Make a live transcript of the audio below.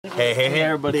Hey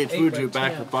everybody, it's Wuju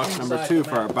back with box number 2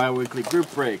 for our bi-weekly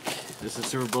group break. This is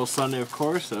Super Bowl Sunday, of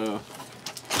course, so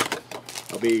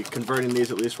I'll be converting these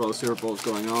at least while the Super Bowl is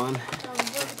going on.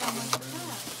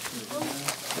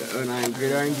 Got 09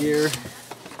 Gridiron gear.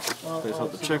 Place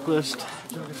out the checklist.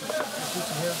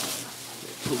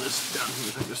 Pull this down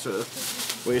here, just sort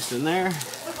of waste in there.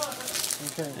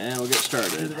 And we'll get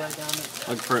started.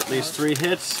 Look for at least 3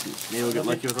 hits. Maybe we'll get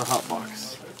lucky with a hot box.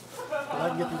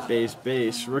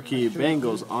 Base, rookie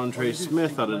Bengals, Andre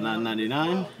Smith out of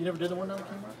 9.99. You never did the one on the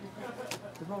camera?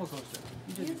 The roller coaster.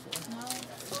 You did before.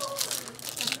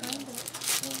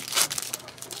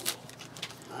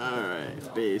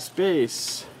 Alright,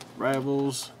 base.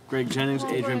 Rivals, Greg Jennings,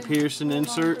 Adrian Peterson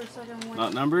insert.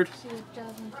 Not numbered.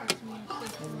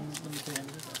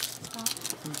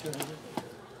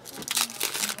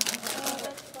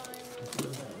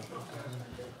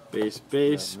 Base.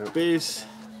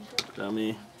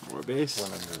 Dummy, more base.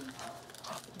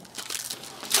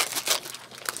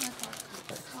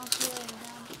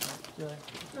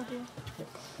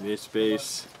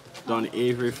 Base. Don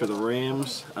Avery for the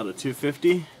Rams out of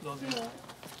 250.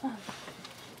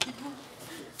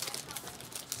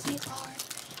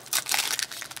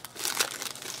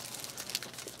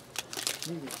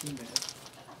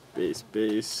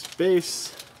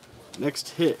 Base. Next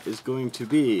hit is going to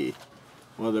be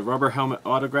one of the rubber helmet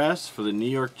autographs for the New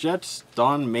York Jets,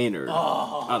 Don Maynard,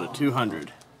 out of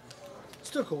 200.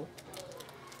 Still cool.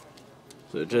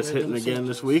 So just hitting again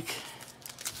this week.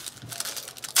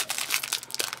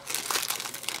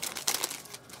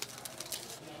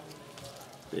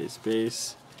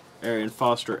 Base. Arian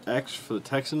Foster X for the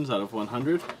Texans out of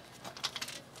 100.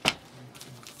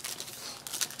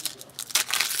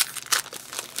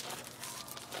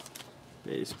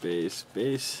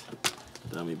 Base.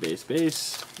 Dummy base.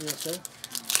 Yes, sir.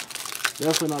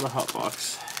 Definitely not a hot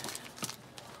box.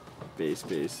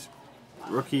 Base.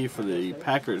 Rookie for the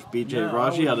Packers, BJ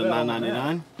Raji out of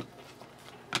 9.99.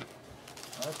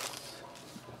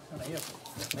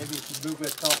 Maybe it's a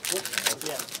bootleg football.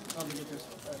 Yeah.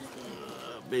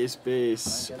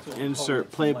 Base.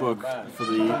 Insert playbook for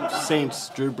the Saints,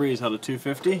 Drew Brees out of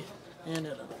 250. And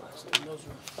those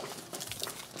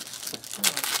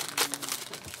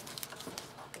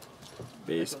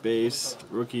are Base.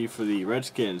 Rookie for the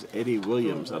Redskins, Eddie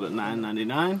Williams out of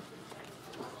 9.99.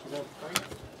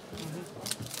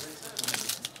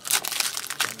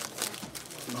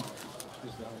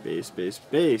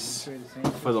 Base.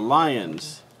 For the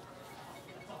Lions,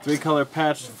 3-color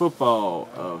patched football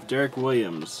of Derek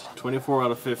Williams, 24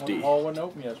 out of 50. All wasn't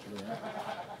open yesterday.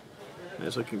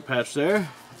 Nice looking patch there.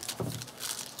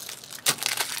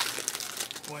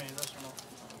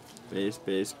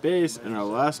 Base. And our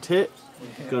last hit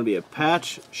is going to be a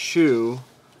patch shoe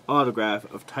autograph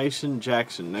of Tyson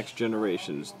Jackson, Next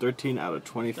Generations, 13 out of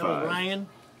 25. No, Ryan.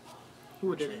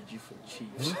 Who did it? You for the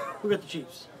Chiefs. Who got the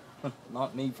Chiefs?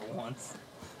 Not me for once.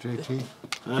 JT.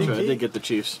 That's right, I did get the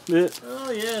Chiefs.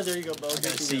 Oh yeah, there you go, Bo. I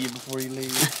gotta see you before you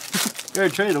leave. You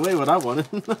already traded away what I wanted.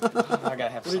 I gotta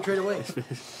have. What did you trade away?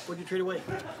 What did you trade away?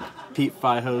 Pete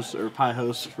Piehos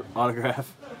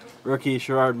autograph. Rookie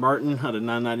Sherrod Martin out of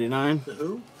 9.99. The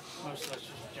who?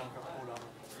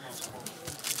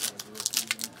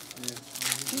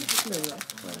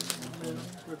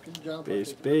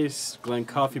 Base. Glenn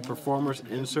Coffey Performers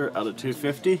insert out of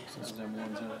 250.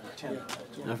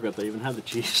 I forgot they even had the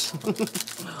Chiefs. I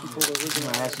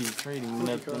asked you to trade him.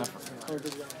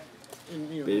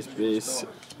 Base.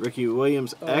 Ricky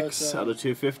Williams X out of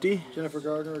 250. Jennifer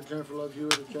Gardner or Jennifer Love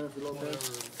Hewitt or Jennifer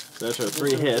Lopez. That's our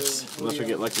 3 hits, unless we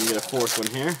get lucky and get a 4th one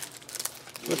here,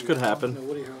 which could happen.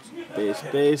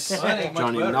 Base.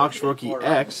 Johnny Knox Rookie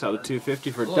X out of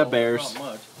 250 for the Bears.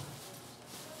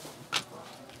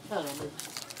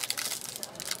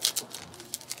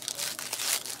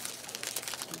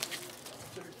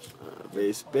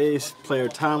 Base. Player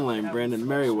timeline, Brandon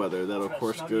Merriweather. That'll, of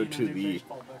course, go to the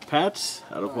Pats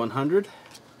out of 100.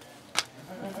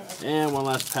 And one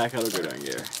last pack out of Gridiron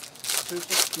gear.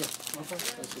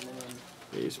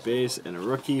 Base. And a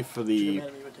rookie for the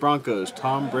Broncos,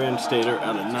 Tom Brandstater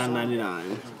out of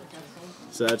 9.99.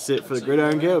 So that's it for the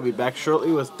Gridiron gear. We'll be back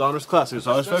shortly with Donruss Classics. As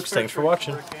always, folks, thanks for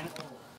watching.